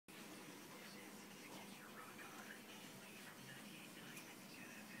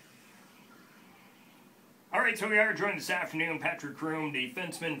Alright, so we are joined this afternoon, Patrick Croome,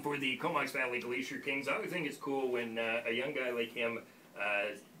 defenseman for the Comox Valley Glacier Kings. I always think it's cool when a young guy like him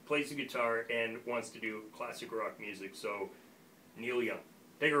plays the guitar and wants to do classic rock music. So, Neil Young,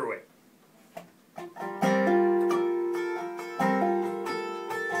 take her away.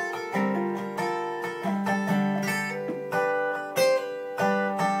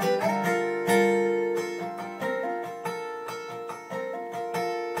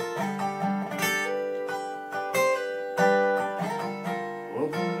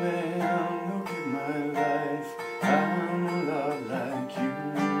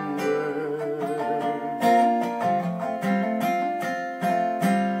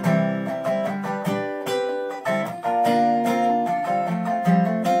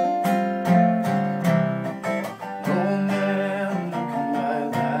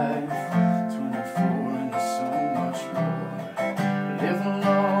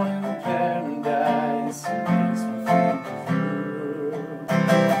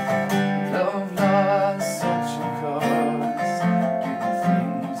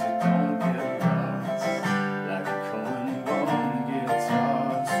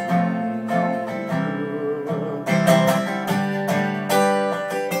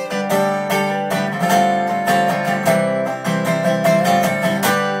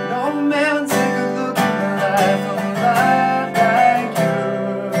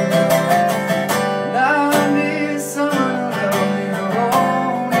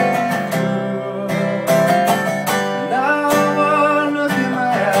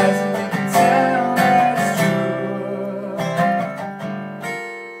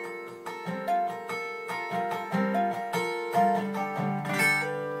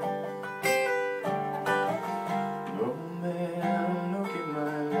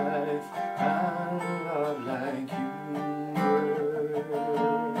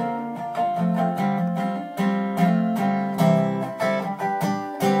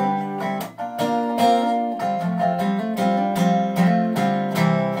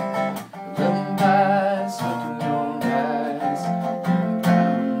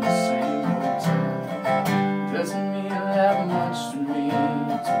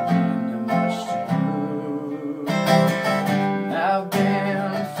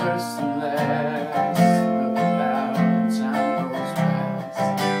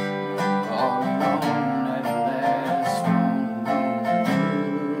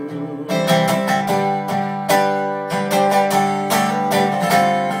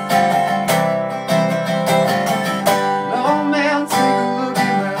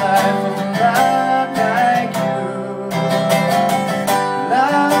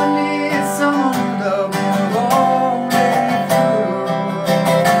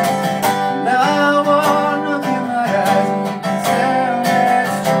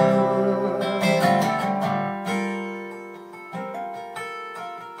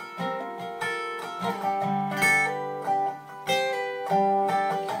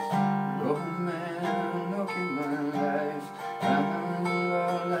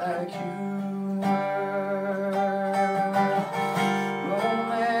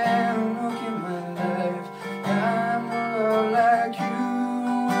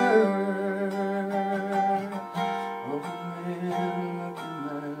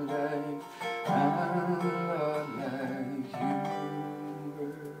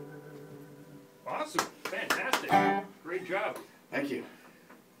 Awesome. Fantastic. Great job. Thank you.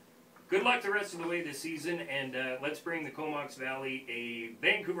 Good luck the rest of the way this season, and let's bring the Comox Valley a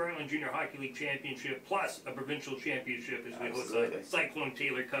Vancouver Island Junior Hockey League Championship plus a provincial championship as we host the Cyclone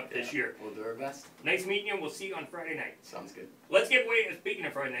Taylor Cup this year. We'll do our best. Nice meeting you. We'll see you on Friday night. Sounds good. Let's give away, speaking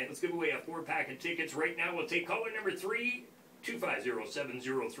of Friday night, let's give away a 4-pack of tickets right now. We'll take caller number 3,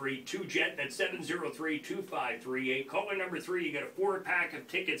 250-703, 2JET, that's 703-2538. Caller number 3, you got a 4-pack of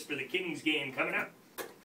tickets for the Kings game coming up.